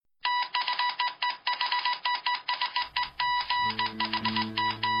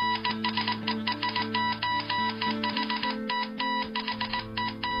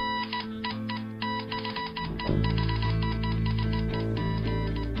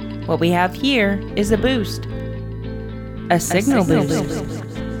What we have here is a boost. A signal boost.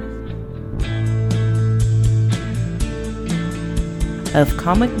 Of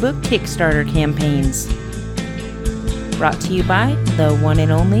comic book Kickstarter campaigns. Brought to you by the one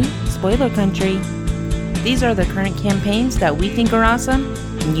and only Spoiler Country. These are the current campaigns that we think are awesome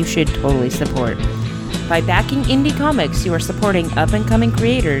and you should totally support. By backing indie comics, you are supporting up-and-coming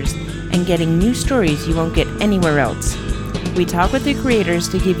creators and getting new stories you won't get anywhere else. We talk with the creators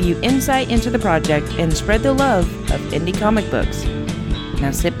to give you insight into the project and spread the love of indie comic books.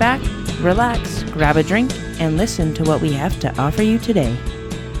 Now sit back, relax, grab a drink, and listen to what we have to offer you today.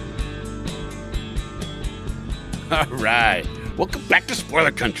 All right. Welcome back to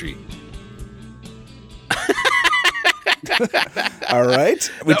Spoiler Country. All right.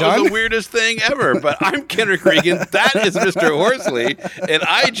 That was the weirdest thing ever, but I'm Kendrick Regan. That is Mr. Horsley. And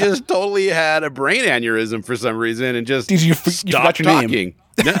I just totally had a brain aneurysm for some reason and just stopped talking.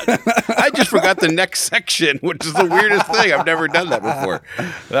 No, I just forgot the next section, which is the weirdest thing. I've never done that before.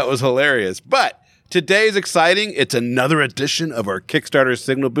 That was hilarious. But today is exciting. It's another edition of our Kickstarter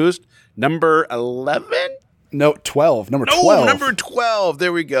Signal Boost, number 11? No, 12. Number 12. Oh, number 12.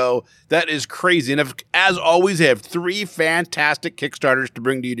 There we go. That is crazy. And as always, I have 3 fantastic Kickstarters to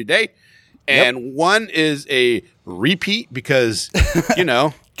bring to you today. And one is a repeat because,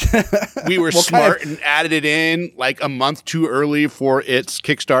 we were smart and added it in like a month too early for its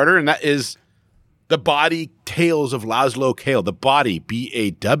Kickstarter. And that is The Body Tales of Lazlo Cale. The Body,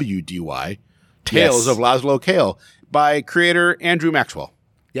 B-A-W-D-Y, Tales of Lazlo Cale by creator Andrew Maxwell.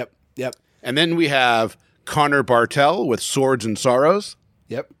 Yep. And then we have Connor Bartel with Swords and Sorrows.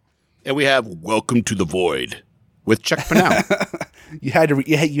 Yep. And we have Welcome to the Void with Chuck Panau. You had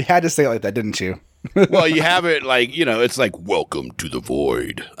to say it like that, didn't you? Well, you have it like, it's like Welcome to the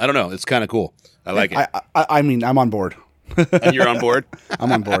Void. I don't know. It's kind of cool. I like it. I mean, I'm on board. And you're on board?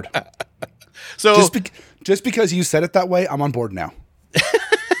 I'm on board. So just because you said it that way, I'm on board now.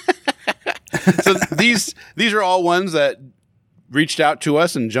 So these are all ones that reached out to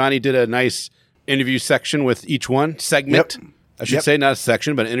us, and Johnny did a nice interview section with each one. Segment. Yep. I should say not a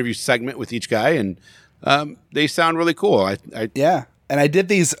section, but an interview segment with each guy, and they sound really cool. Yeah, and I did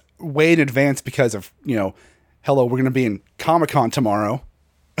these way in advance because of, hello, we're going to be in Comic-Con tomorrow.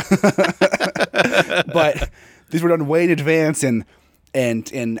 But these were done way in advance, and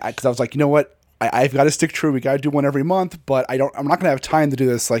because I was like, you know what, I've got to stick true. We got to do one every month, but I'm not going to have time to do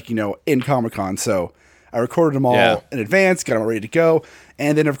this in Comic-Con. So I recorded them all in advance, got them ready to go.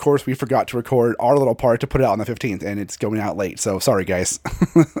 And then, of course, we forgot to record our little part to put it out on the 15th, and it's going out late. So sorry, guys.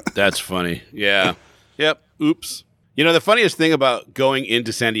 That's funny. Yeah. Yep. Oops. The funniest thing about going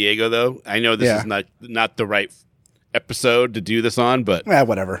into San Diego, though, I know this is not the right episode to do this on, but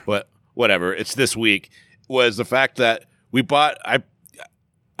whatever. But whatever. It's this week. Was the fact that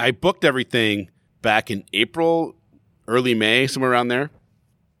I booked everything back in April, early May, somewhere around there,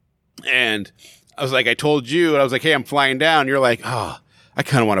 and I was like, I told you, and I was like, hey, I'm flying down. You're like, oh, I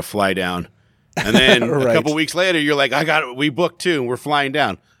kind of want to fly down. And then a couple weeks later, you're like, we booked too, and we're flying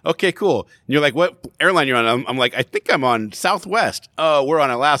down. Okay, cool. And you're like, what airline you're on? I'm like, I think I'm on Southwest. Oh, we're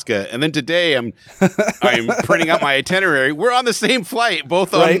on Alaska. And then today I'm printing out my itinerary. We're on the same flight,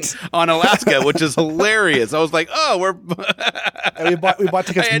 both on Alaska, which is hilarious. I was like, oh, and we bought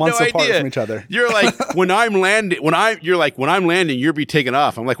tickets months apart from each other. You're like, when I'm landing, you'll be taking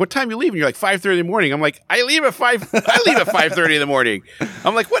off. I'm like, what time are you leaving? You're like 5:30 in the morning. I'm like, I leave at 5:30 in the morning.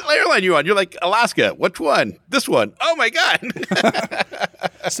 I'm like, what airline you on? You're like, Alaska. Which one? This one. Oh my God.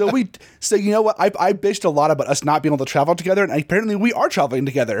 So you know what? I bitched a lot about us not being able to travel together, and apparently we are traveling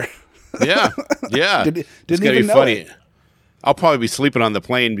together. Yeah. Didn't it's gonna even be know funny. It. I'll probably be sleeping on the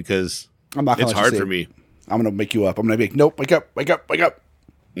plane because it's hard for me. I'm gonna make you up. I'm gonna be like, nope, wake up.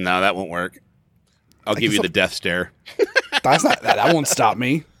 No, that won't work. I'll give you the death stare. That's not that. That won't stop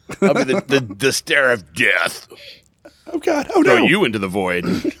me. I'll be the stare of death. Oh God! Oh no! Throw you into the void.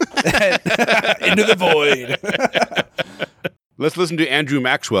 Into the void. Let's listen to Andrew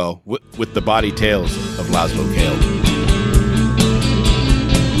Maxwell with The Body Tales of Lazlo Cale.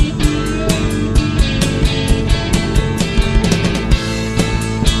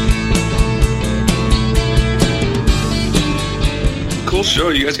 Cool show.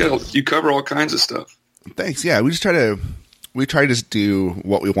 You guys you cover all kinds of stuff. Thanks. Yeah, we try to just do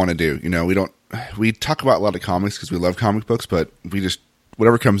what we want to do. We talk about a lot of comics because we love comic books, but we just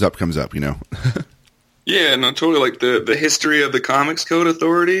whatever comes up. Yeah, no, totally. Like the history of the Comics Code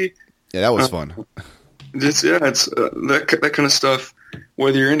Authority. Yeah, that was fun. It's that kind of stuff.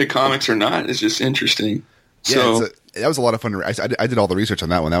 Whether you're into comics or not, is just interesting. Yeah, So that was a lot of fun. I did all the research on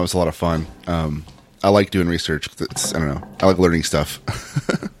that one. That was a lot of fun. I like doing research. I don't know. I like learning stuff.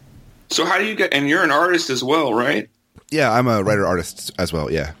 so how do you get? And you're an artist as well, right? Yeah, I'm a writer artist as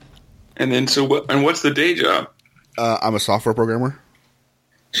well. Yeah. And then what's the day job? I'm a software programmer.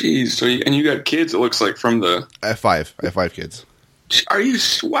 Jeez. So you got kids? It looks like from the. I have 5. I have 5 kids. Are you?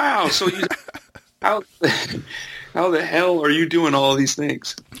 Wow. So you how the hell are you doing all of these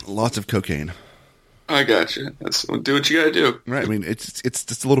things? Lots of cocaine. I gotcha. Do what you gotta do. Right. I mean, it's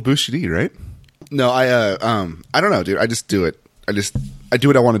just a little boost you need, right? No, I don't know, dude. I just do it. I do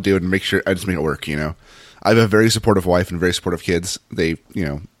what I want to do and I just make it work. I have a very supportive wife and very supportive kids. They,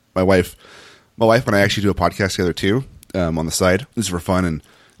 my wife and I actually do a podcast together too, on the side. This is for fun, and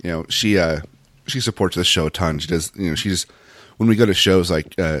she supports this show a ton. She does, she's when we go to shows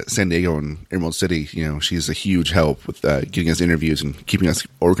like San Diego and Emerald City, she's a huge help with getting us interviews and keeping us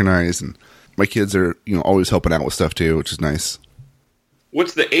organized. And my kids are, always helping out with stuff too, which is nice.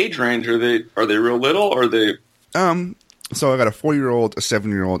 What's the age range? Are they real little? Or are they? So I got a 4-year-old, a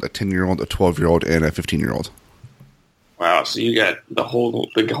 7-year-old, a 10-year-old, a 12-year-old, and a 15-year-old. Wow, so you got the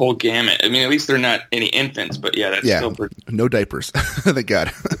whole gamut. I mean, at least they're not any infants, but yeah, that's still pretty. No diapers. Thank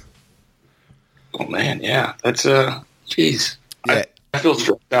God. Oh man, yeah, that's jeez. Yeah. I feel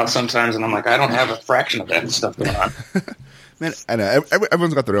stressed out sometimes, and I'm like, I don't have a fraction of that stuff going on. Man, I know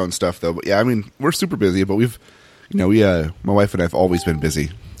everyone's got their own stuff though. But yeah, I mean, we're super busy, but we've, my wife and I have always been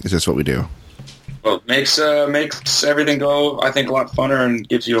busy. It's just what we do. Well, it makes everything go, I think, a lot funner and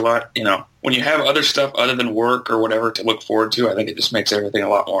gives you a lot, when you have other stuff other than work or whatever to look forward to, I think it just makes everything a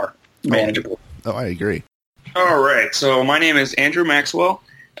lot more manageable. Oh, I agree. All right. So my name is Andrew Maxwell,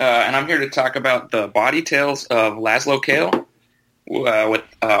 and I'm here to talk about the body tales of Lazlo Cale, with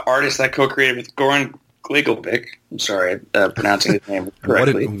artist I co-created with Goran Gligovic. I'm sorry, pronouncing his name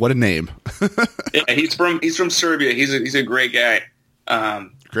correctly. What a name. Yeah, he's from Serbia. He's a great guy.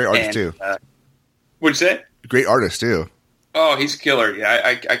 Great artist too. What'd you say? Great artist too. Oh, he's a killer.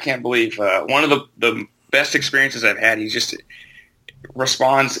 Yeah, I can't believe one of the best experiences I've had. He just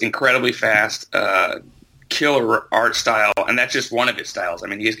responds incredibly fast. Killer art style, and that's just one of his styles. I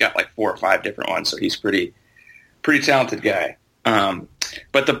mean, he's got like 4 or 5 different ones, so he's pretty talented guy.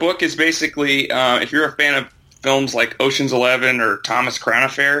 But the book is basically, if you're a fan of films like Ocean's 11 or Thomas Crown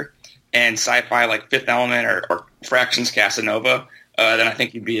Affair and sci-fi like Fifth Element or Fractions Casanova, then I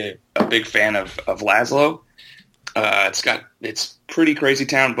think you'd be a big fan of Lazlo. It's pretty crazy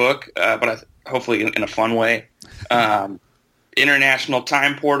town book, but hopefully in a fun way. International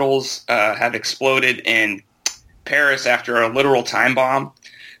time portals have exploded in Paris after a literal time bomb.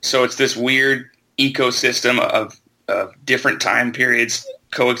 So it's this weird ecosystem of different time periods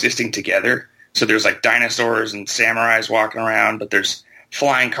coexisting together. So there's like dinosaurs and samurais walking around, but there's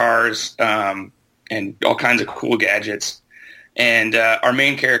flying cars and all kinds of cool gadgets. And our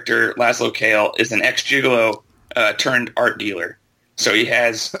main character, Lazlo Cale, is an ex-gigolo turned art dealer. So he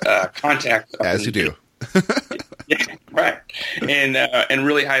has contact. As you do. Yeah, right. In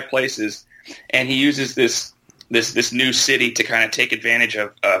really high places. And he uses this new city to kind of take advantage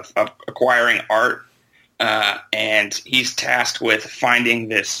of acquiring art. And he's tasked with finding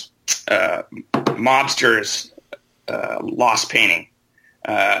this mobster's lost painting.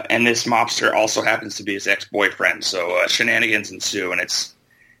 And this mobster also happens to be his ex-boyfriend. So shenanigans ensue, and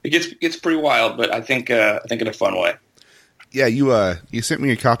it gets pretty wild, but I think in a fun way. Yeah, you sent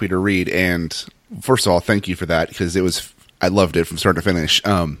me a copy to read, and first of all, thank you for that, because I loved it from start to finish.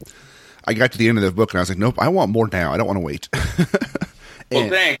 I got to the end of the book, and I was like, nope, I want more now. I don't want to wait. Well,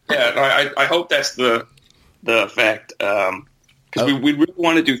 thanks. Yeah, I hope that's the effect, because we really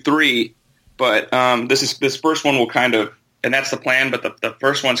want to do 3, but this first one will kind of, and that's the plan. But the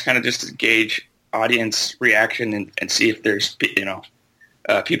first one's kind of just to gauge audience reaction and see if there's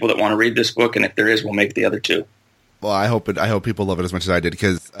people that want to read this book, and if there is, we'll make the other 2. Well, I hope people love it as much as I did,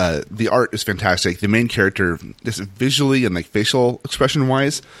 because the art is fantastic. The main character, just visually and like facial expression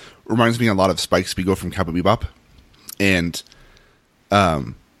wise, reminds me a lot of Spike Spiegel from Cowboy Bebop, and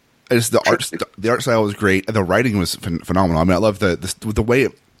the art style was great. The writing was phenomenal. I mean, I love the way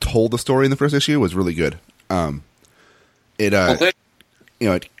it told the story in the first issue was really good. I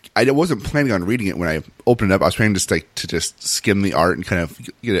wasn't planning on reading it when I opened it up. I was planning to just skim the art and kind of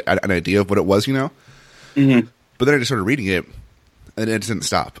get an idea of what it was, Mm-hmm. But then I just started reading it, and it didn't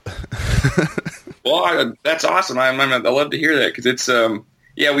stop. Well, that's awesome. I love to hear that, because it's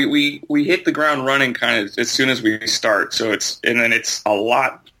we hit the ground running kind of as soon as we start. So it's a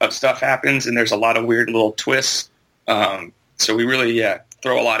lot of stuff happens, and there's a lot of weird little twists. So we really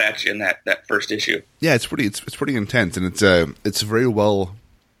throw a lot at you in that first issue. Yeah, it's pretty intense, and it's very well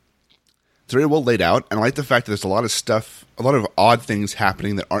laid out. And I like the fact that there's a lot of odd things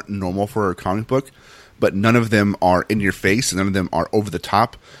happening that aren't normal for a comic book, but none of them are in your face, and none of them are over the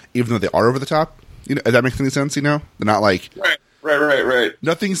top, even though they are over the top. You know, does that make any sense? You know, they're not like Right.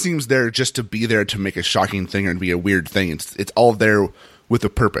 Nothing seems there just to be there to make a shocking thing or to be a weird thing. It's all there with a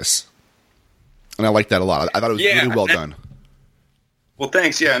purpose, and I like that a lot. I thought it was really well done. Well,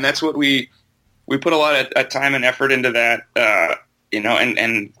 thanks. Yeah, and that's what we put a lot of time and effort into that. You know,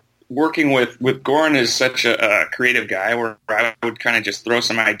 and working with Goran is such a creative guy, where I would kind of just throw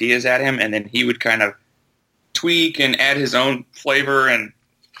some ideas at him, and then he would kind of tweak and add his own flavor.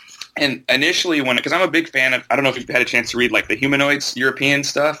 And initially, because I'm a big fan of, I don't know if you've had a chance to read like the Humanoids European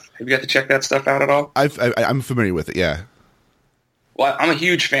stuff. Have you got to check that stuff out at all? I'm familiar with it. Yeah. Well, I'm a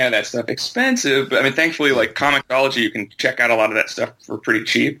huge fan of that stuff. Expensive, but I mean, thankfully, like Comixology, you can check out a lot of that stuff for pretty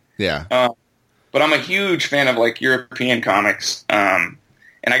cheap. Yeah. But I'm a huge fan of like European comics. And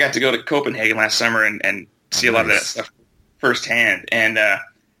I got to go to Copenhagen last summer and see a lot of that stuff firsthand. And,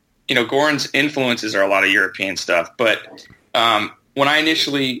 you know, Goran's influences are a lot of European stuff. But when I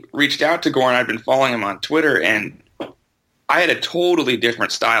initially reached out to Goran, I'd been following him on Twitter, and I had a totally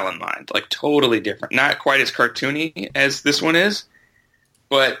different style in mind, like totally different. Not quite as cartoony as this one is,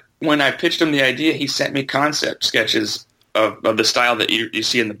 but when I pitched him the idea, he sent me concept sketches of the style that you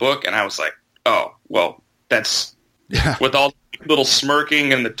see in the book, and I was like, oh, well, that's with all the little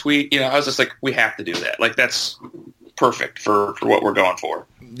smirking and the tweet, you know, I was just like, we have to do that. Like, that's perfect for what we're going for.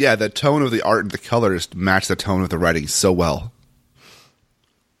 Yeah, the tone of the art and the colors match the tone of the writing so well.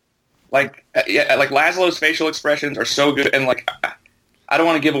 Like Lazlo's facial expressions are so good, and like I don't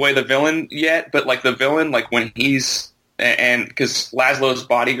want to give away the villain yet, but like the villain, like when he's because Lazlo's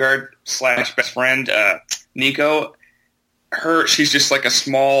bodyguard / best friend Nico, she's just like a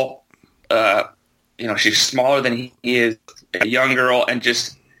small, you know, she's smaller than he is, a young girl, and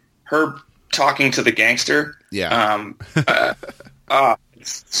just her talking to the gangster, it's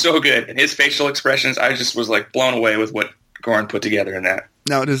so good, and his facial expressions, I just was like blown away with what Goran put together in that.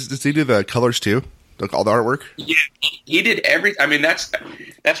 Now, does he do the colors too? Like all the artwork? Yeah, he did I mean, that's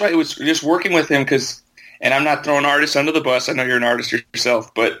why it was just working with him, because, and I'm not throwing artists under the bus. I know you're an artist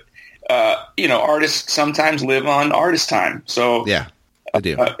yourself, but you know, artists sometimes live on artist time. So yeah, I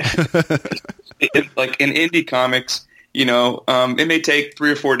do. Like in indie comics, you know, it may take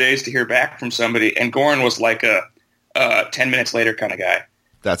 3 or 4 days to hear back from somebody, and Goran was like a 10 minutes later kind of guy.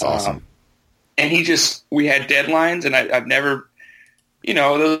 That's awesome. And we had deadlines, and I've never. You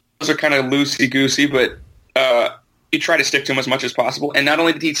know, those are kind of loosey-goosey, but you try to stick to him as much as possible. And not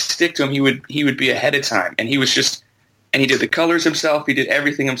only did he stick to him, he would be ahead of time. And he did the colors himself. He did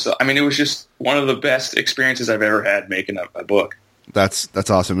everything himself. I mean, it was just one of the best experiences I've ever had making a book. That's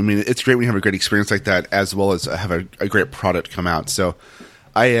awesome. I mean, it's great when you have a great experience like that, as well as have a great product come out. So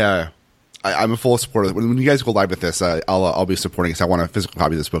I'm a full supporter. When you guys go live with this, I'll be supporting this. I want a physical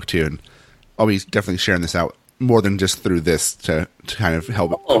copy of this book too, and I'll be definitely sharing this out more than just through this to kind of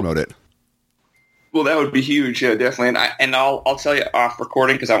help promote it. Well, that would be huge, yeah, definitely. And I'll tell you off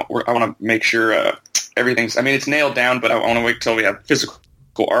recording, because I want to make sure everything's. I mean, it's nailed down, but I want to wait till we have physical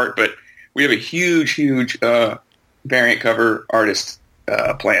art. But we have a huge variant cover artist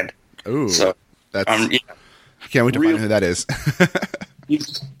planned. Ooh, so that's. Yeah, I can't wait to find out who that is.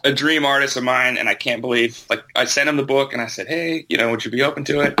 He's a dream artist of mine, and I can't believe. Like, I sent him the book, and I said, "Hey, you know, would you be open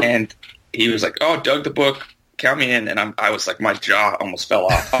to it?" And he was like, "Oh, dug the book. Count me in," and I was like, my jaw almost fell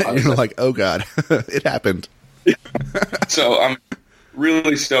off. You're like, oh god, it happened. So I'm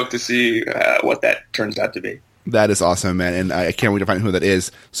really stoked to see what that turns out to be. That is awesome, man, and I can't wait to find out who that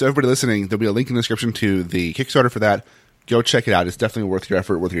is. So everybody listening, there'll be a link in the description to the Kickstarter for that. Go check it out. It's definitely worth your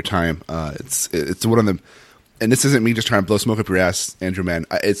effort, worth your time. It's one of them, and this isn't me just trying to blow smoke up your ass, Andrew, man.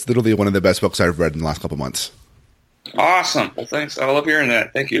 It's literally one of the best books I've read in the last couple months. Awesome. Well, thanks. I love hearing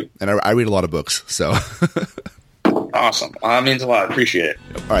that. Thank you. And I read a lot of books, so. Awesome. That means a lot. Appreciate it.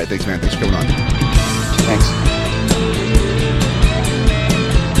 All right. Thanks, man. Thanks for coming on. Thanks.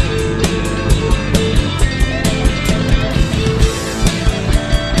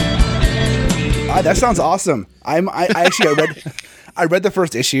 That sounds awesome. I read the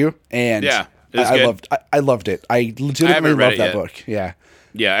first issue, and yeah, I loved it. I legitimately loved that book. Yeah.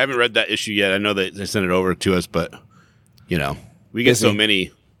 Yeah, I haven't read that issue yet. I know that they sent it over to us, but you know, we get so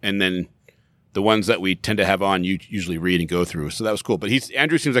many, and then the ones that we tend to have on, you usually read and go through. So that was cool. But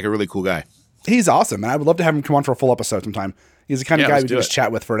Andrew seems like a really cool guy. He's awesome, and I would love to have him come on for a full episode sometime. He's the kind of guy we can just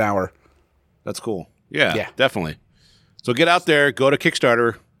chat with for an hour. That's cool. Yeah, definitely. So get out there, go to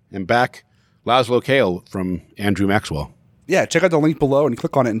Kickstarter, and back Lazlo Cale from Andrew Maxwell. yeah, check out the link below and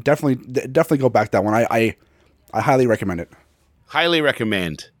click on it, and definitely go back that one. I highly recommend it. Highly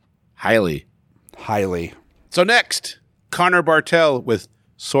recommend. Highly. So next, Connor Bartel with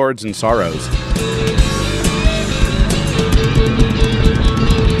Swords and Sorrows.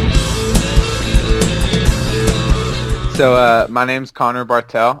 So my name's Connor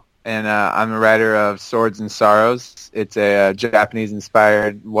Bartel, and I'm a writer of Swords and Sorrows. It's a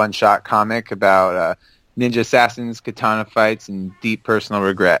Japanese-inspired one-shot comic about ninja assassins, katana fights, and deep personal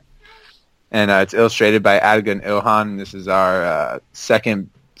regret. And it's illustrated by Adigun Ilhan. This is our second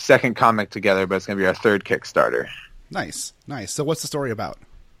comic together, but it's going to be our third Kickstarter. Nice. So what's the story about?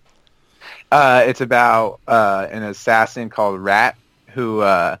 It's about an assassin called Rat who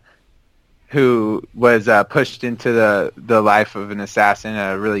was pushed into the life of an assassin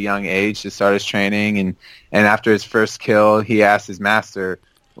at a really young age to start his training. And after his first kill, he asked his master,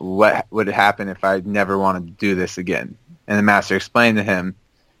 what would happen if I never wanted to do this again? And the master explained to him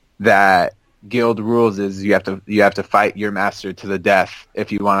that guild rules is you have to fight your master to the death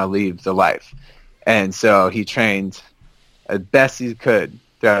if you want to leave the life. And so he trained as best he could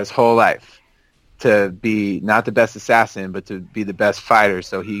throughout his whole life to be not the best assassin, but to be the best fighter,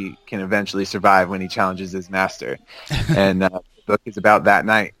 so he can eventually survive when he challenges his master. And the book is about that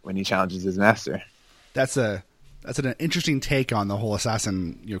night when he challenges his master. That's an interesting take on the whole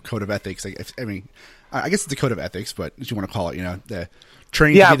assassin code of ethics. I mean, I guess it's a code of ethics, but what you want to call it, the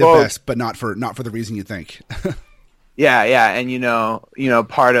training to be the best, but not for the reason you think. yeah, and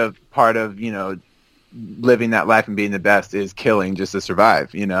part of living that life and being the best is killing just to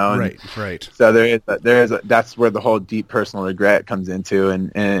survive, Right. So that's where the whole deep personal regret comes into,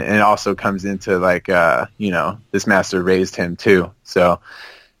 and it also comes into like this master raised him too. So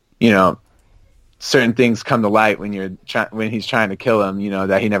certain things come to light when he's trying to kill him,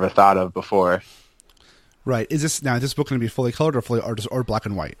 that he never thought of before. Right. Is this book going to be fully colored or black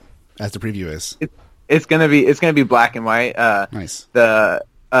and white, as the preview is? It's gonna be black and white. Nice.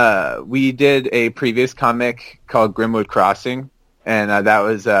 We did a previous comic called Grimwood Crossing, and that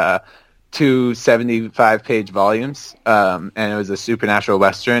was 2 75-page volumes, and it was a supernatural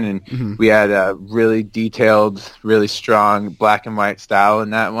western, and we had a really detailed, really strong black and white style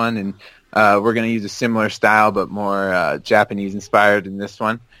in that one, and we're going to use a similar style but more Japanese inspired in this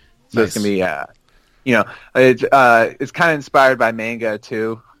one. So nice. It's going to be it's kind of inspired by manga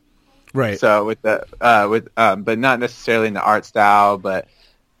too. Right. So but not necessarily in the art style, but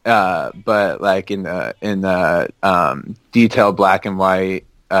like in the detailed black and white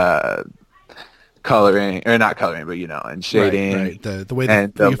coloring, or not coloring, but and shading. Right. The way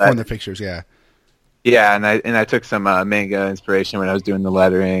that you form the pictures, yeah. Yeah, and I took some manga inspiration when I was doing the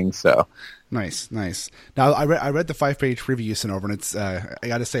lettering. So nice. Now I read the 5-page preview you sent over, and it's I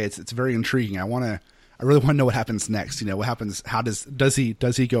got to say it's very intriguing. I really want to know what happens next. What happens? How does he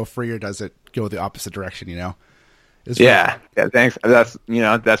go free, or does it go the opposite direction? Yeah. Thanks. That's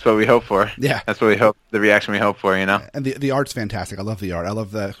that's what we hope for. Yeah, that's what we hope. The reaction we hope for. And the art's fantastic. I love the art. I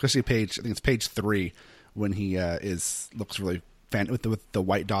love especially page. I think it's page 3 when he looks really with the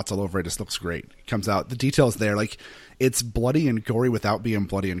white dots all over it. Just looks great. It comes out, the details there, like it's bloody and gory without being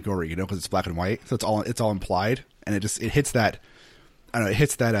bloody and gory. Because it's black and white, so it's all implied, and it hits that. I don't know. It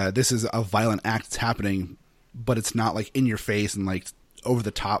hits that. This is a violent act that's happening, but it's not like in your face and like over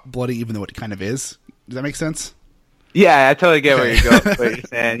the top bloody, even though it kind of is. Does that make sense? Yeah, I totally get where you're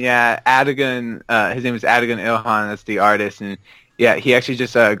saying. Yeah, Adigun, his name is Adigun Ilhan. That's the artist, and yeah, he actually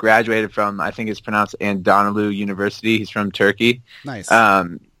just graduated from, I think it's pronounced Anadolu University. He's from Turkey. Nice.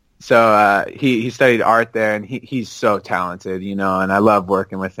 So he studied art there, and he's so talented, and I love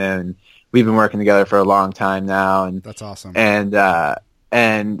working with him. And we've been working together for a long time now, and that's awesome.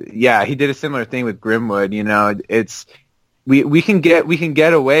 And yeah, he did a similar thing with Grimwood. It's we can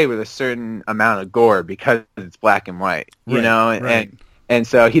get away with a certain amount of gore because it's black and white, right. And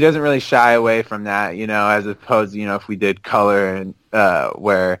so he doesn't really shy away from that, as opposed to, if we did color and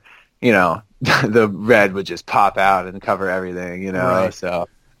where, the red would just pop out and cover everything, Right. So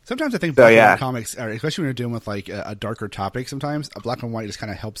sometimes I think black and white comics, especially when you're dealing with like a darker topic, sometimes a black and white just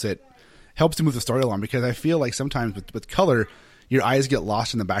kind of helps to move the story along, because I feel like sometimes with color, your eyes get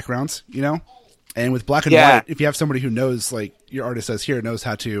lost in the backgrounds, and with black and white, if you have somebody who knows, like your artist says here, knows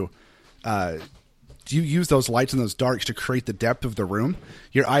how to you use those lights and those darks to create the depth of the room,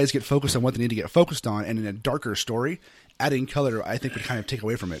 your eyes get focused on what they need to get focused on, and in a darker story, adding color, I think, would kind of take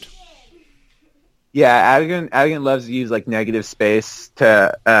away from it. Yeah, Adigun loves to use like negative space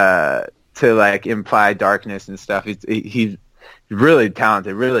to like imply darkness and stuff. really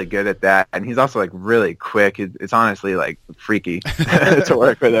talented, really good at that, and he's also like really quick. It's honestly like freaky to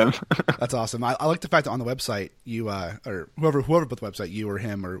work with him. That's awesome. I like the fact that on the website you or whoever put the website, you or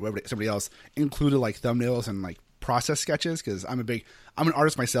him or whoever, somebody else, included like thumbnails and like process sketches, because I'm an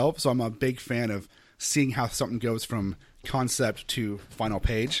artist myself, so I'm a big fan of seeing how something goes from concept to final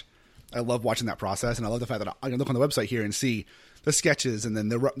page. I love watching that process, and I love the fact that I can look on the website here and see the sketches, and then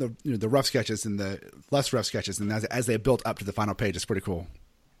the rough sketches and the less rough sketches, and as they built up to the final page. It's pretty cool.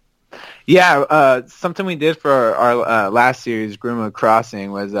 Yeah, something we did for our last series, Grima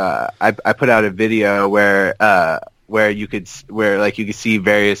Crossing, was I put out a video where you could see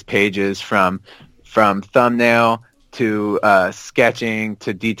various pages from thumbnail to sketching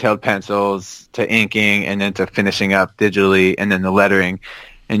to detailed pencils to inking and then to finishing up digitally and then the lettering.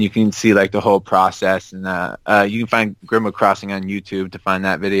 And you can see like the whole process, and you can find Grima Crossing on YouTube to find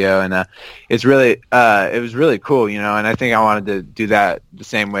that video, and it's really it was really cool, you know. And I think I wanted to do that the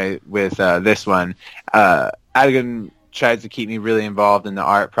same way with this one. Adigan tries to keep me really involved in the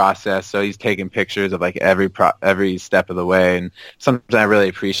art process, so he's taking pictures of like every step of the way, and something I really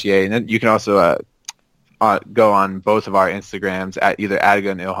appreciate. And then you can also go on both of our Instagrams at either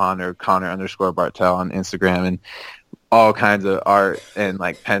Adigan Ilhan or Connor_Bartel on Instagram, and all kinds of art and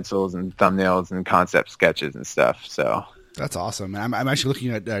like pencils and thumbnails and concept sketches and stuff. So that's awesome. I'm actually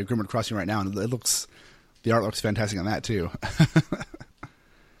looking at Grima Crossing right now, and the art looks fantastic on that too.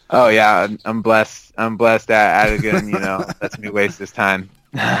 Oh yeah, I'm blessed. I'm blessed that Adigan, you know, lets me waste his time.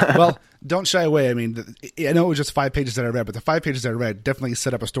 Well, don't shy away. I mean, I know it was just 5 pages that I read, but the 5 pages that I read definitely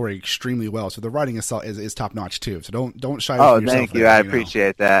set up a story extremely well. So the writing is top notch too. So don't shy away. Oh, from yourself thank you. there, I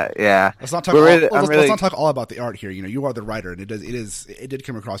appreciate that. Yeah. Let's not talk all about the art here. You know, you are the writer, and it did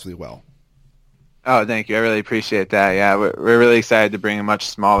come across really well. Oh, thank you. I really appreciate that. Yeah, we're really excited to bring a much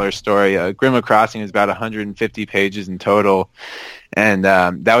smaller story. Grima Crossing is about 150 pages in total, and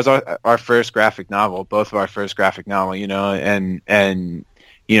that was our first graphic novel, both of our first graphic novel. You know, and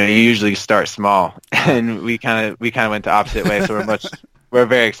you know, you usually start small, and we kind of went the opposite way. So we're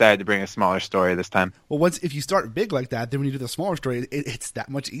very excited to bring a smaller story this time. Well, if you start big like that, then when you do the smaller story, it's that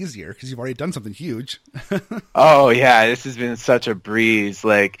much easier because you've already done something huge. Oh yeah, this has been such a breeze.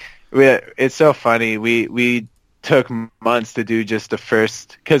 Like it's so funny. We took months to do just the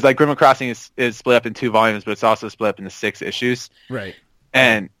first, because like Grima Crossing is split up in 2 volumes, but it's also split up into 6 issues. Right.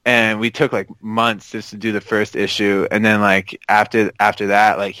 And we took like months just to do the first issue, and then like after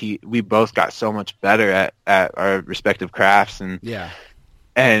that, like we both got so much better at our respective crafts, and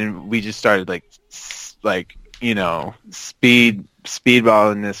and we just started like you know,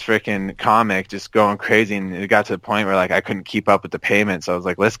 speedballing this freaking comic, just going crazy, and it got to the point where like I couldn't keep up with the payments. So I was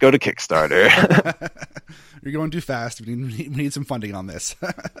like, let's go to Kickstarter. You're going too fast. We need some funding on this.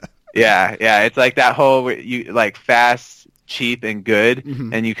 yeah, it's like that whole you like fast, cheap, and good,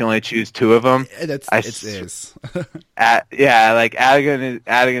 and you can only choose 2 of them. It is. Like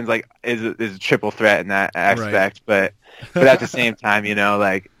Adigan's like is a triple threat in that aspect, right. But at the same time, you know,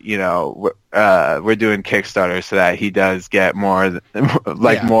 like, you know, we're doing Kickstarter so that he does get more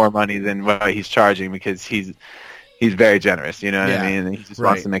money than what he's charging, because he's very generous, you know what I mean? And he just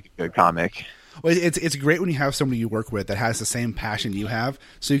wants to make a good comic. Well, it's great when you have somebody you work with that has the same passion you have,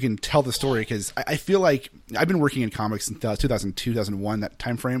 so you can tell the story. Because I feel like I've been working in comics since 2002, 2001, that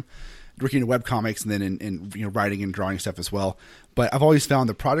time frame, working in web comics, and then in you know, writing and drawing stuff as well. But I've always found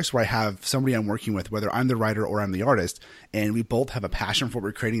the projects where I have somebody I'm working with, whether I'm the writer or I'm the artist, and we both have a passion for what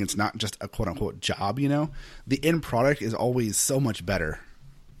we're creating. It's not just a quote unquote job, you know. The end product is always so much better.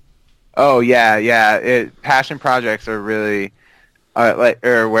 Oh yeah. Passion projects are really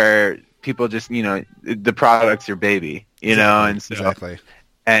where people just, you know, the product's your baby, you know, and so, exactly.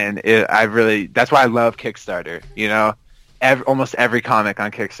 And that's why I love Kickstarter, you know. Almost every comic on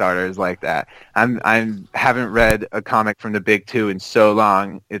Kickstarter is like that. I haven't read a comic from the big 2 in so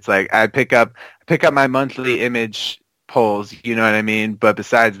long. It's like I pick up my monthly Image polls, you know what I mean? But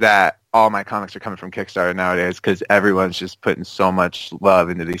besides that, all my comics are coming from Kickstarter nowadays, because everyone's just putting so much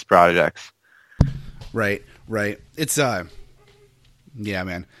love into these projects. Right. It's yeah,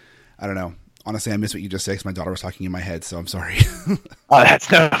 man. I don't know. Honestly, I miss what you just said because my daughter was talking in my head, so I'm sorry. Oh,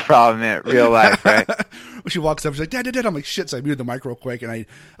 that's no problem, man. Real life, right? When she walks up, she's like, Dad. I'm like, shit. So I muted the mic real quick, and I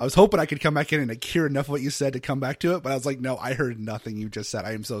was hoping I could come back in and like, hear enough of what you said to come back to it, but I was like, no, I heard nothing you just said.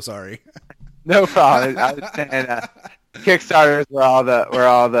 I am so sorry. No problem. I was saying, Kickstarter is where all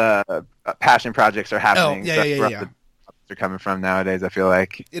the passion projects are happening. Oh, yeah. They're coming from nowadays, I feel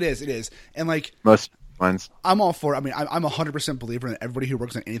like. It is. And like most ones. I'm all for it. I mean, I'm 100% believer that everybody who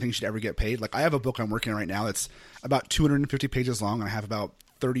works on anything should ever get paid. Like, I have a book I'm working on right now that's about 250 pages long, and I have about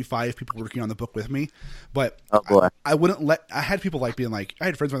 35 people working on the book with me. But Oh, boy. I wouldn't let. I had people like being like, I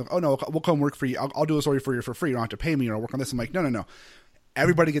had friends like, oh no, we'll come work for you. I'll do a story for you for free. You don't have to pay me or I'll work on this. I'm like, no.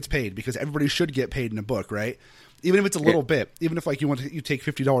 Everybody gets paid because everybody should get paid in a book, right? Even if it's a little bit, even if like you take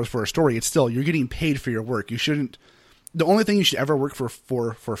 $50 for a story, it's still, you're getting paid for your work. You shouldn't. The only thing you should ever work for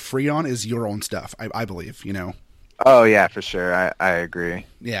free on is your own stuff. I believe, Oh yeah, for sure. I agree.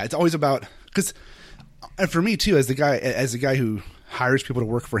 Yeah, it's always about and for me too, as the guy who hires people to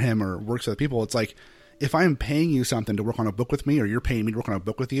work for him or works with people, it's like if I'm paying you something to work on a book with me, or you're paying me to work on a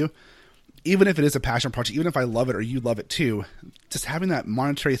book with you, even if it is a passion project, even if I love it or you love it too, just having that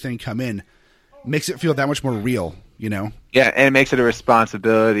monetary thing come in makes it feel that much more real. Yeah, and it makes it a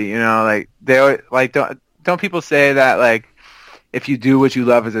responsibility. Like they always, like don't people say that like if you do what you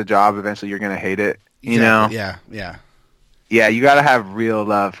love as a job, eventually you're gonna hate it. Exactly. Yeah, you got to have real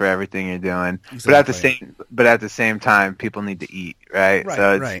love for everything you're doing. Exactly. But at the same time, people need to eat, right?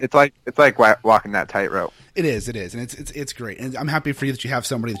 So it's like walking that tightrope. It is, and it's great. And I'm happy for you that you have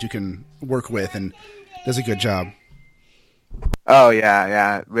somebody that you can work with and does a good job. Oh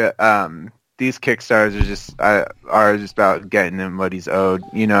yeah. These Kickstarters are just about getting him what he's owed.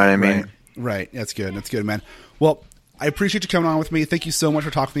 You know what I mean? Right. That's good, man. Well, I appreciate you coming on with me. Thank you so much for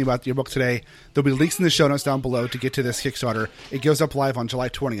talking to me about your book today. There'll be links in the show notes down below to get to this Kickstarter. It goes up live on July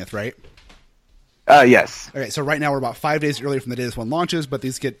 20th, right? Yes. Okay, so right now we're about 5 days earlier from the day this one launches, but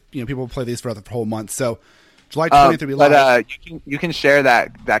these get, people play these throughout the whole month. So July 20th will be live. But you can share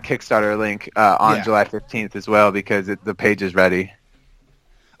that Kickstarter link on July 15th as well because the page is ready.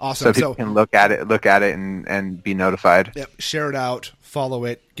 Awesome. So people can look at it and be notified. Yep. Share it out, follow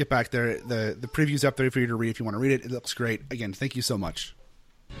it, get back there. The preview's up there for you to read if you want to read it. It looks great. Again, thank you so much.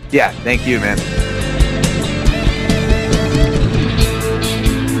 Yeah, thank you, man.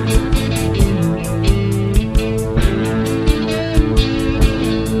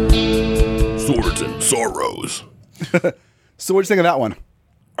 Swords and sorrows. So what'd you think of that one?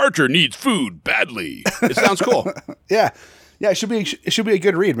 Archer needs food badly. It sounds cool. Yeah, it should be a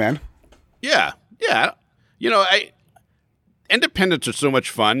good read, man. Yeah. Independents are so much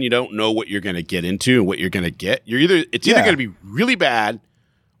fun. You don't know what you're going to get into and what you're going to get. It's either going to be really bad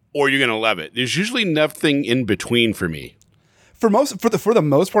or you're going to love it. There's usually nothing in between for me. For the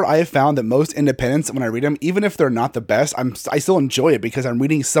most part, I have found that most independents, when I read them, even if they're not the best, I still enjoy it because I'm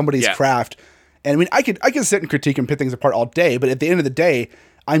reading somebody's craft. And I mean, I could sit and critique and pick things apart all day, but at the end of the day,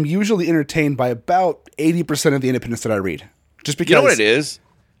 I'm usually entertained by about 80% of the independents that I read. Just because, you know what it is?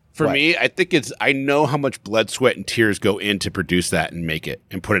 For What? me, I think I know how much blood, sweat, and tears go in to produce that and make it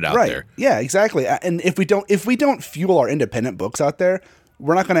and put it out there. Yeah, exactly. And if we don't fuel our independent books out there,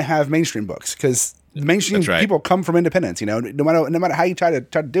 we're not going to have mainstream books because mainstream people come from independents. No matter how you try to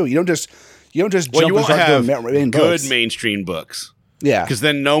do it, you don't just jump and start doing good books. mainstream books. Yeah, because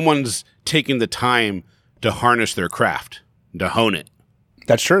then no one's taking the time to harness their craft, to hone it.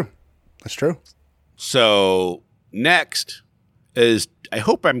 That's true. So next is, I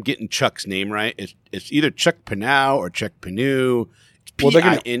hope I'm getting Chuck's name right. It's either Chuck Pineau or Chuck Pineau. It's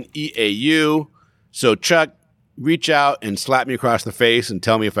Pineau. So Chuck, reach out and slap me across the face and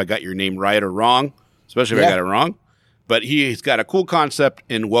tell me if I got your name right or wrong, especially if I got it wrong. But he's got a cool concept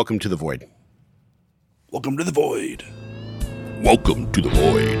in Welcome to the Void. Welcome to the Void. Welcome to the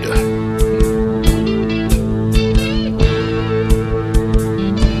Void.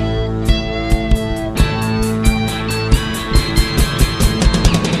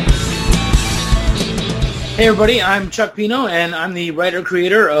 Hey everybody, I'm Chuck Pino, and I'm the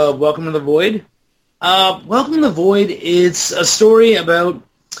writer-creator of Welcome to the Void. Welcome to the Void is a story about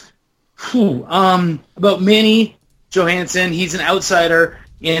Manny Johansson. He's an outsider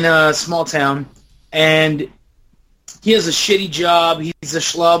in a small town, and he has a shitty job. He's a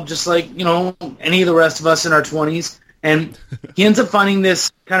schlub, just like, any of the rest of us in our 20s, and he ends up finding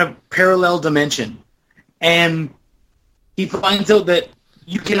this kind of parallel dimension, and he finds out that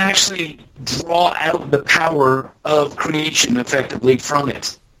you can actually draw out the power of creation effectively from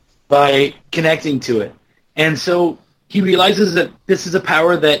it by connecting to it. And so he realizes that this is a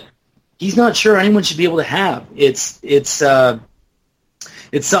power that he's not sure anyone should be able to have. It's something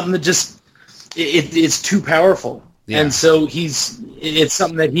that just it's too powerful. Yeah. And so it's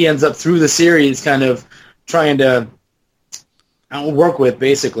something that he ends up through the series kind of trying to work with,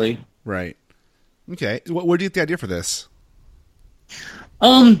 basically. Right. Okay. Where do you get the idea for this?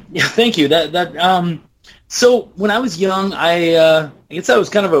 Yeah, thank you. So when I was young, I guess I was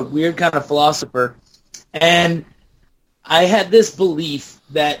kind of a weird kind of philosopher, and I had this belief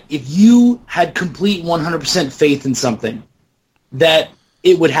that if you had complete 100% faith in something, that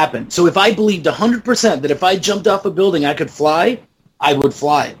it would happen. So if I believed 100% that if I jumped off a building I could fly, I would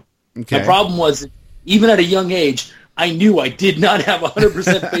fly. Okay. My problem was, even at a young age, I knew I did not have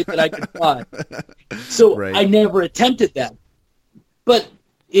 100% faith that I could fly. So Right. I never attempted that. But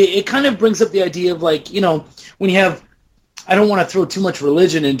it kind of brings up the idea of, like, you know, when you have, I don't want to throw too much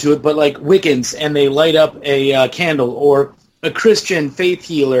religion into it, but like Wiccans, and they light up a candle, or a Christian faith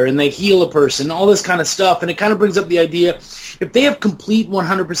healer, and they heal a person, all this kind of stuff. And it kind of brings up the idea, if they have complete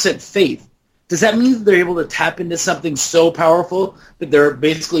 100% faith, does that mean that they're able to tap into something so powerful that they're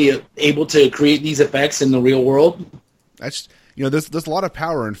basically able to create these effects in the real world? That's, you know, there's a lot of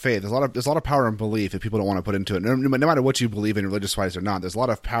power in faith. There's a lot of power in belief that people don't want to put into it. No matter what you believe in, religious wise or not, there's a lot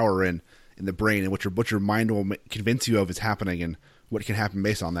of power in the brain, and what your mind will convince you of is happening, and what can happen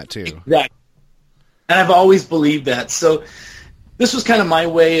based on that too. Exactly. And I've always believed that. So this was kind of my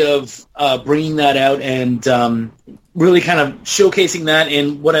way of bringing that out, and really kind of showcasing that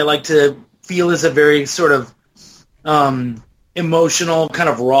in what I like to feel is a very sort of emotional, kind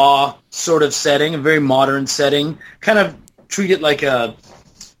of raw sort of setting, a very modern setting. Kind of treat it like a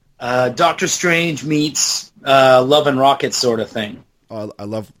Doctor Strange meets Love and Rockets sort of thing. I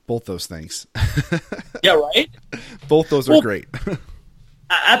love both those things. Yeah, right? Both those are great.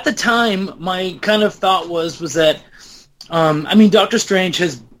 At the time, my kind of thought was that, I mean, Doctor Strange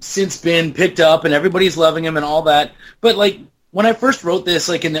has since been picked up, and everybody's loving him and all that. But, like, when I first wrote this,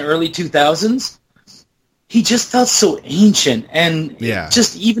 like, in the early 2000s, he just felt so ancient. And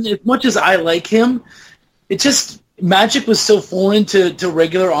just even as much as I like him, it just, magic was so foreign to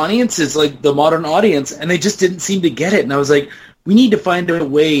regular audiences, like the modern audience, and they just didn't seem to get it. And I was like, we need to find a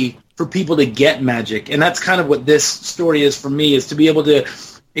way for people to get magic. And that's kind of what this story is for me, is to be able to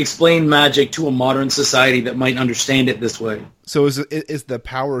explain magic to a modern society that might understand it this way. So is the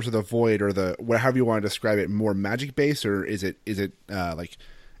powers of the void, or the however you want to describe it, more magic based, or is it like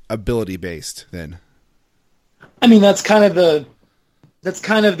ability based then? I mean, that's kind of the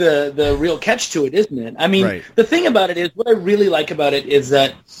real catch to it, isn't it? I mean, The thing about it is, what I really like about it is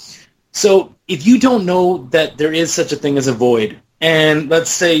that, so if you don't know that there is such a thing as a void, and let's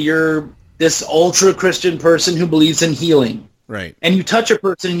say you're this ultra Christian person who believes in healing, right, and you touch a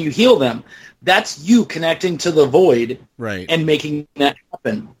person and you heal them, that's you connecting to the void, right, and making that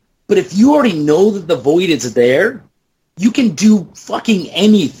happen. But if you already know that the void is there, you can do fucking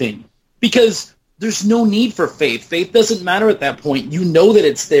anything, because there's no need for faith. Faith doesn't matter at that point. You know that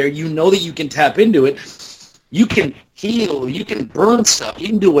it's there. You know that you can tap into it. You can heal. You can burn stuff. You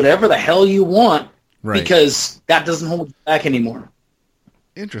can do whatever the hell you want, because that doesn't hold you back anymore.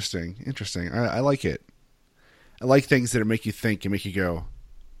 Interesting. I like it. I like things that make you think and make you go,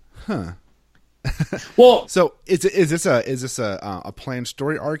 huh. Well, so is this a planned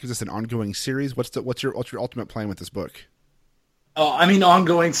story arc? Is this an ongoing series? What's your ultimate plan with this book? Oh, I mean,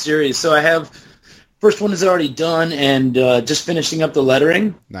 ongoing series. So I have, first one is already done, and just finishing up the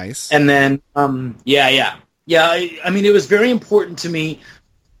lettering. Nice. And then, I mean, it was very important to me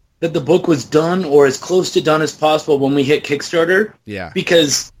that the book was done, or as close to done as possible, when we hit Kickstarter. Yeah.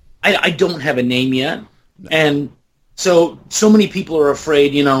 Because I don't have a name yet. No. And so many people are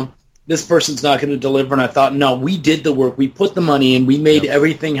afraid, you know, this person's not going to deliver. And I thought, no, we did the work. We put the money in. We made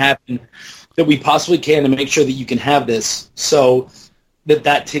everything happen that we possibly can to make sure that you can have this. So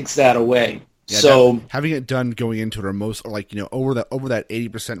that takes that away. Yeah, so having it done going into it, or most, or like, you know, over that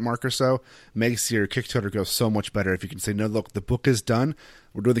 80% mark or so, makes your Kickstarter go so much better. If you can say, no, look, the book is done.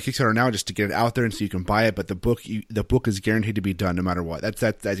 We're doing the Kickstarter now just to get it out there and so you can buy it. But the book is guaranteed to be done no matter what. It's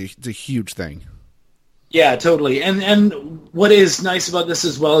a huge thing. Yeah, totally. And what is nice about this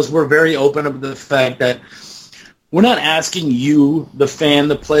as well is we're very open about the fact that we're not asking you, the fan,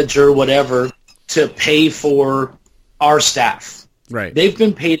 the pledger, whatever, to pay for our staff. Right. They've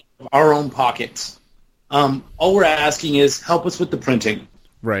been paid out of our own pockets. All we're asking is help us with the printing.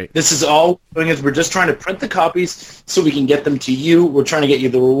 Right. This is all we're doing, is we're just trying to print the copies so we can get them to you. We're trying to get you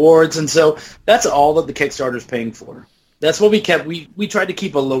the rewards. And so that's all that the Kickstarter's paying for. That's what we kept. We tried to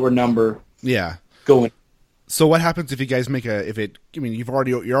keep a lower number going. So what happens if you guys make you're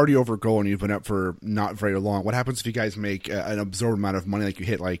already over goal and you've been up for not very long. What happens if you guys make an absorbed amount of money, like you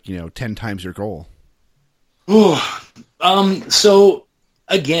hit 10 times your goal? So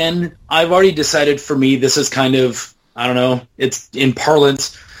again, I've already decided for me, this is kind of, I don't know, it's in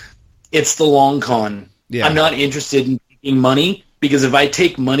parlance, it's the long con. Yeah. I'm not interested in taking money, because if I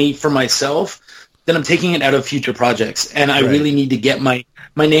take money for myself, then I'm taking it out of future projects. And I really need to get my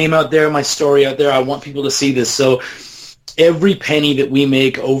name out there, my story out there. I want people to see this. So every penny that we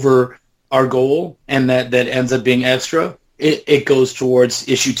make over our goal, and that ends up being extra, it goes towards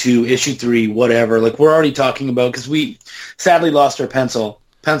issue 2, issue 3, whatever. Like, we're already talking about, because we sadly lost our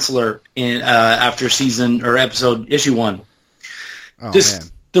penciler in after season or episode issue 1. Oh just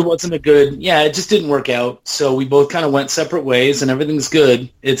man. there wasn't a good. Yeah, it just didn't work out. So we both kind of went separate ways, and everything's good.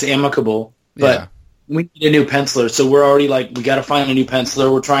 It's amicable, but. Yeah. We need a new penciler, so we're already like, we got to find a new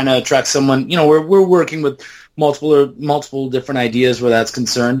penciler. We're trying to attract someone. You know, we're working with multiple different ideas where that's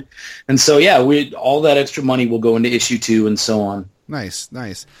concerned, and so yeah, all that extra money will go into issue 2 and so on. Nice.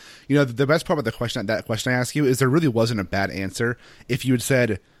 You know, the best part about that question I asked you is there really wasn't a bad answer. If you had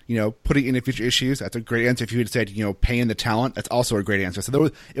said, you know, putting in future issues, that's a great answer. If you had said, you know, paying the talent, that's also a great answer. So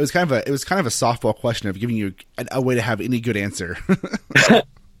it was kind of a softball question of giving you a way to have any good answer.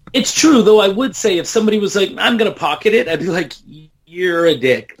 It's true, though. I would say if somebody was like, I'm going to pocket it, I'd be like, you're a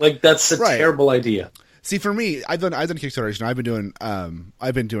dick. Like, that's a terrible idea. See, for me, I've done Kickstarters. You know,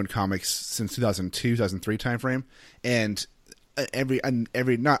 I've been doing comics since 2002, 2003 timeframe, and I've only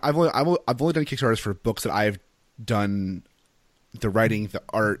done Kickstarters for books that I've done the writing, the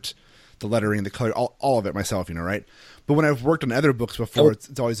art, the lettering, the color, all of it myself. You know, right? But when I've worked on other books before,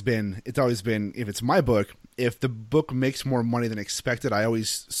 it's always been if it's my book, if the book makes more money than expected, I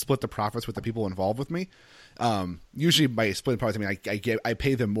always split the profits with the people involved with me. Usually by splitting profits, I mean I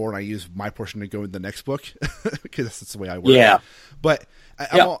pay them more and I use my portion to go in the next book because that's the way I work. Yeah, but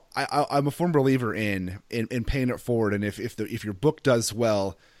I'm a firm believer in paying it forward, and if your book does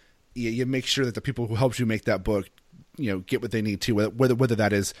well, you make sure that the people who helped you make that book, you know, get what they need to, whether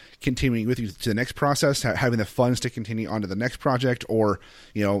that is continuing with you to the next process, having the funds to continue on to the next project, or,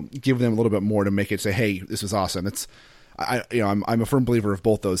 you know, give them a little bit more to make it say, hey, this was awesome. I'm a firm believer of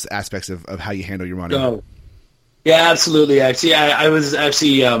both those aspects of how you handle your money. Oh. Yeah, absolutely. Actually, I was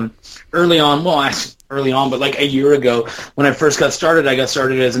actually early on, but like a year ago when I first got started, I got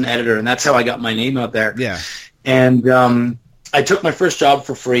started as an editor, and that's how I got my name out there. Yeah. And I took my first job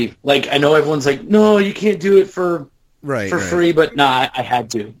for free. Like, I know everyone's like, no, you can't do it for free, but nah, I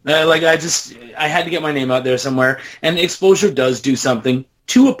had to. I had to get my name out there somewhere, and exposure does do something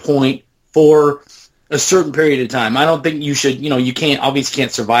to a point for a certain period of time. I don't think you should, you know, you can't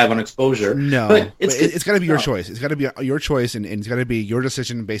survive on exposure. No, but it's got to be your choice. It's got to be your choice, and it's got to be your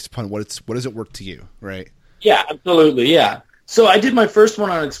decision based upon what does it work to you, right? Yeah, absolutely, yeah. So I did my first one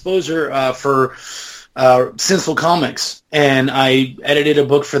on exposure for Sinful Comics, and I edited a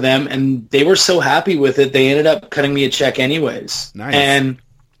book for them, and they were so happy with it, they ended up cutting me a check anyways. Nice. And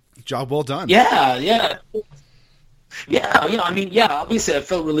job well done. Yeah. I mean, obviously I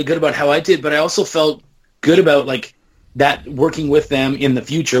felt really good about how I did, but I also felt good about like that working with them in the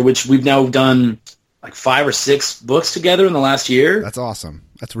future, which we've now done like 5 or 6 books together in the last year. That's awesome.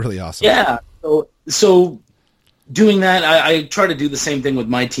 That's really awesome. Yeah. So doing that, I try to do the same thing with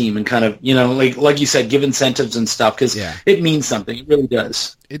my team and kind of, you know, like you said, give incentives and stuff because it means something. It really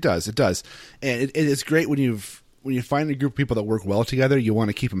does. It does. And it's great when you find a group of people that work well together, you want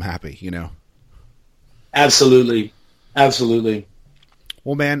to keep them happy, you know? Absolutely.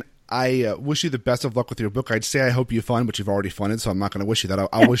 Well, man, I wish you the best of luck with your book. I'd say I hope you fund, but you've already funded, so I'm not going to wish you that.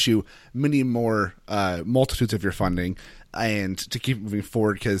 I'll wish you many more multitudes of your funding and to keep moving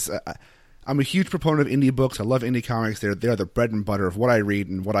forward because I'm a huge proponent of indie books. I love indie comics. They're the bread and butter of what I read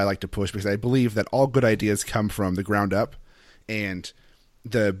and what I like to push because I believe that all good ideas come from the ground up, and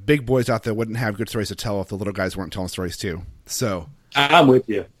the big boys out there wouldn't have good stories to tell if the little guys weren't telling stories too. So I'm with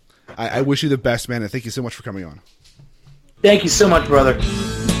you. I wish you the best, man, and thank you so much for coming on. Thank you so much, brother.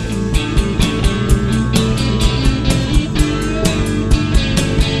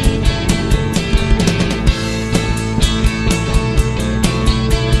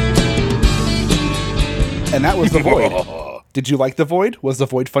 And that was The Void. Did you like The Void? Was The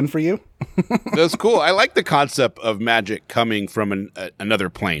Void fun for you? That's cool. I like the concept of magic coming from another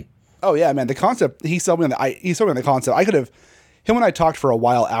plane. Oh yeah, man. The concept he sold me on the concept. I could have him and I talked for a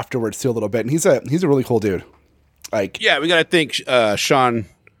while afterwards too a little bit, and he's a really cool dude. Like, yeah, we got to thank Sean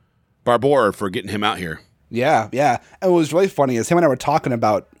Barbour for getting him out here. Yeah. And what was really funny is him and I were talking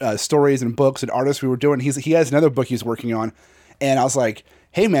about stories and books and artists we were doing. He has another book he's working on, and I was like,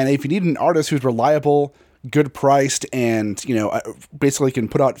 hey man, if you need an artist who's reliable, good priced, and basically can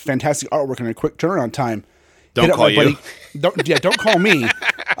put out fantastic artwork in a quick turnaround time, don't call you. Don't call me.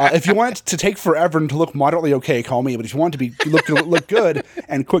 If you want it to take forever and to look moderately okay, call me. But if you want it to look good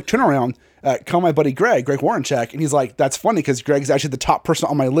and quick turnaround, call my buddy Greg Warrencheck. And he's like, that's funny because Greg's actually the top person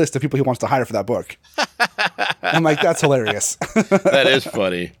on my list of people he wants to hire for that book. I'm like, that's hilarious. That is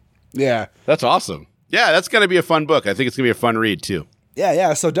funny. Yeah. That's awesome. Yeah, that's going to be a fun book. I think it's going to be a fun read too.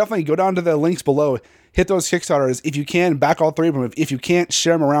 Yeah. So definitely go down to the links below. Hit those Kickstarters. If you can, back all 3 of them. If you can't,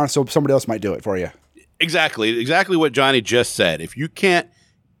 share them around so somebody else might do it for you. Exactly what Johnny just said. If you can't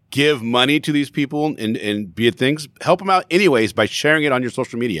give money to these people and be at things, help them out anyways by sharing it on your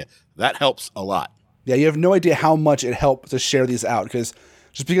social media. That helps a lot. Yeah, you have no idea how much it helps to share these out, because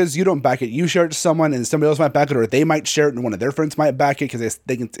just because you don't back it, you share it to someone and somebody else might back it, or they might share it and one of their friends might back it because they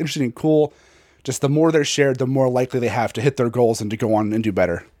think it's interesting and cool. Just the more they're shared, the more likely they have to hit their goals and to go on and do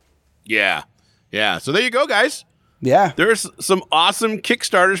better. Yeah. Yeah. So there you go, guys. Yeah. There's some awesome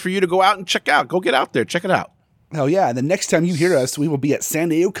Kickstarters for you to go out and check out. Go get out there. Check it out. Hell yeah. And the next time you hear us, we will be at San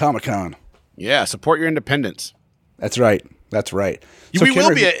Diego Comic-Con. Yeah. Support your independence. That's right. That's right. So, we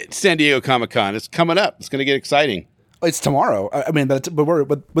will be at San Diego Comic-Con. It's coming up. It's going to get exciting. It's tomorrow. I mean, but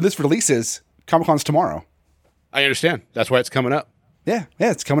when this releases, Comic-Con's tomorrow. I understand. That's why it's coming up. Yeah.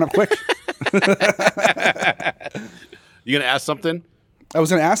 Yeah, it's coming up quick. You going to ask something? I was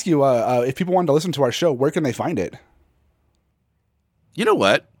going to ask you, if people wanted to listen to our show, where can they find it? You know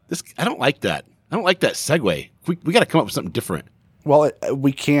what? I don't like that. I don't like that segue. We got to come up with something different. Well,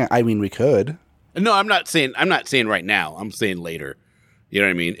 we can't. I mean, we could. No, I'm not saying right now. I'm saying later. You know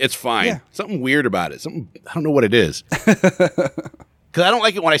what I mean? It's fine. Yeah. Something weird about it. Something, I don't know what it is. Because I don't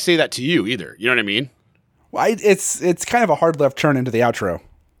like it when I say that to you either. You know what I mean? Well, it's kind of a hard left turn into the outro.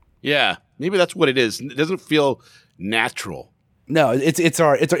 Yeah, maybe that's what it is. It doesn't feel natural. No, it's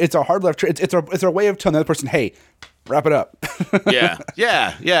our hard left turn. It's our way of telling the other person, hey, wrap it up. Yeah.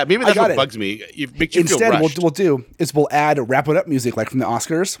 Maybe that's what bugs me. It makes you feel rushed. Instead, what we'll do is we'll add wrap it up music, like from the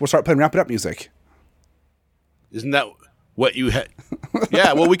Oscars. We'll start playing wrap it up music. Isn't that what you had?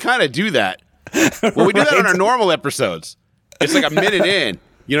 Yeah, well, we kind of do that. Well, we do that on our normal episodes. It's like a minute in.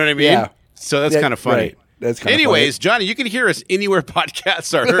 You know what I mean? Yeah. So that's kind of funny. Right. That's kind Anyways, Johnny, you can hear us anywhere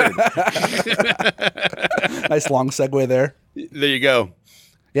podcasts are heard. Nice long segue there. There you go.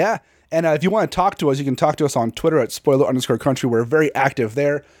 Yeah. And if you want to talk to us, you can talk to us on Twitter at @spoiler_country. We're very active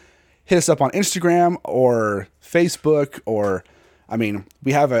there. Hit us up on Instagram or Facebook, or, I mean,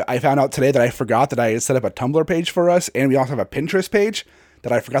 I found out today that I forgot that I set up a Tumblr page for us, and we also have a Pinterest page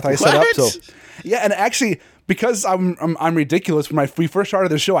that I forgot that I set up. So, yeah, and actually, because I'm ridiculous, when we first started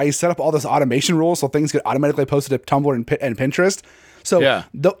the show, I set up all this automation rules so things get automatically posted to Tumblr and Pinterest. So yeah.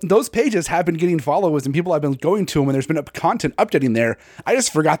 Those pages have been getting followers, and people have been going to them, and there's been content updating there. I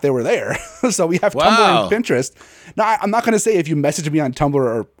just forgot they were there. So we have Tumblr and Pinterest. Now, I'm not going to say if you message me on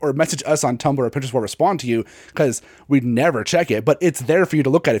Tumblr or message us on Tumblr or Pinterest, we'll respond to you, because we'd never check it, but it's there for you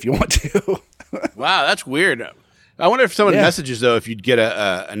to look at if you want to. Wow, that's weird. I wonder if someone messages, though, if you'd get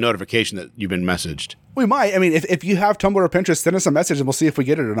a notification that you've been messaged. We might. I mean, if you have Tumblr or Pinterest, send us a message and we'll see if we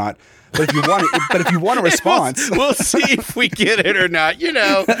get it or not. But if you want, if you want a response, we'll see if we get it or not. You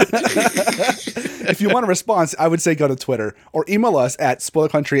know, if you want a response, I would say go to Twitter or email us at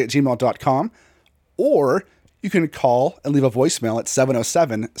spoilercountry@gmail.com, or you can call and leave a voicemail at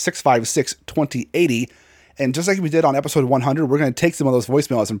 707-656-2080. And just like we did on episode 100, we're going to take some of those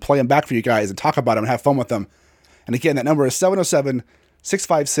voicemails and play them back for you guys and talk about them and have fun with them. And again, that number is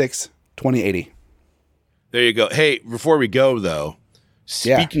 707-656-2080. There you go. Hey, before we go, though,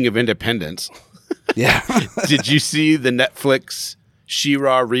 speaking of independence, did you see the Netflix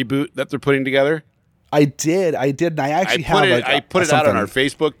She-Ra reboot that they're putting together? I did. And I actually I put it out on our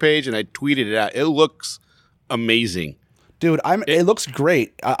Facebook page, and I tweeted it out. It looks amazing. Dude, it looks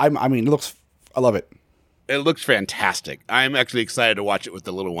great. I love it. It looks fantastic. I'm actually excited to watch it with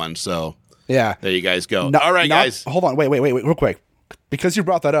the little one, so yeah. There you guys go. All right, guys. Hold on. Wait, real quick. Because you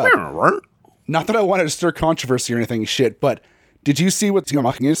brought that up. Not that I wanted to stir controversy or anything shit, but did you see what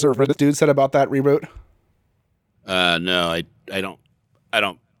this dude said about that reboot? No, I don't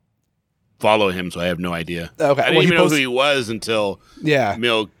follow him, so I have no idea. Okay. I didn't even know who he was until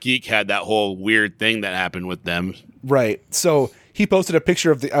Mill Geek had that whole weird thing that happened with them. Right. So he posted a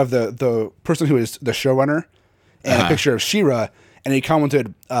picture of the person who is the showrunner and a picture of She-Ra, and he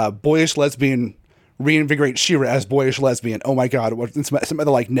commented, boyish lesbian reinvigorate She-Ra as boyish lesbian. Oh my God. Some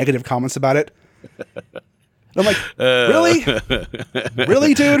other like negative comments about it. And I'm like, really?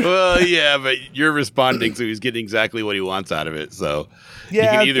 Really, dude? Well, yeah, but you're responding, so he's getting exactly what he wants out of it. So you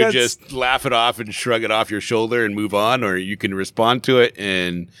can either just laugh it off and shrug it off your shoulder and move on, or you can respond to it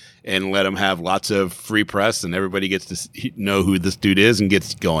and let him have lots of free press, and everybody gets to know who this dude is and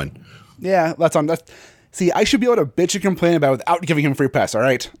gets going. Yeah, see, I should be able to bitch and complain about it without giving him free press, all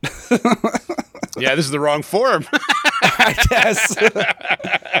right? Yeah, this is the wrong forum. I guess.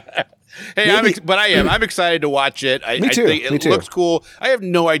 Hey, I'm excited to watch it. I think it looks cool. I have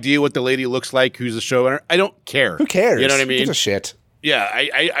no idea what the lady looks like who's the showrunner. I don't care. Who cares? You know what I mean? Who gives a shit? Yeah,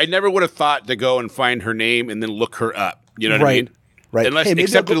 I never would have thought to go and find her name and then look her up. You know what I mean? Right.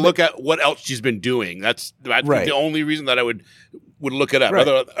 Except to look at what else she's been doing. That's the only reason that I would look it up. Right.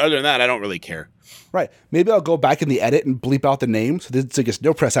 Other than that, I don't really care. Right. Maybe I'll go back in the edit and bleep out the name so there's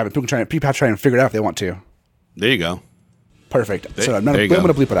no press happening. People have to try and figure it out if they want to. There you go. Perfect. So I'm going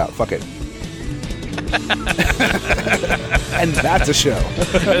to bleep it out. Fuck it. And that's a show.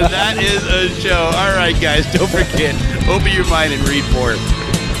 That is a show. All right, guys, don't forget, open your mind and read more.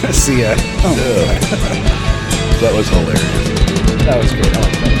 See ya. Oh, That was hilarious. that was great. I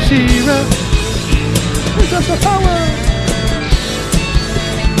like that. She-Ra. Princess of Power.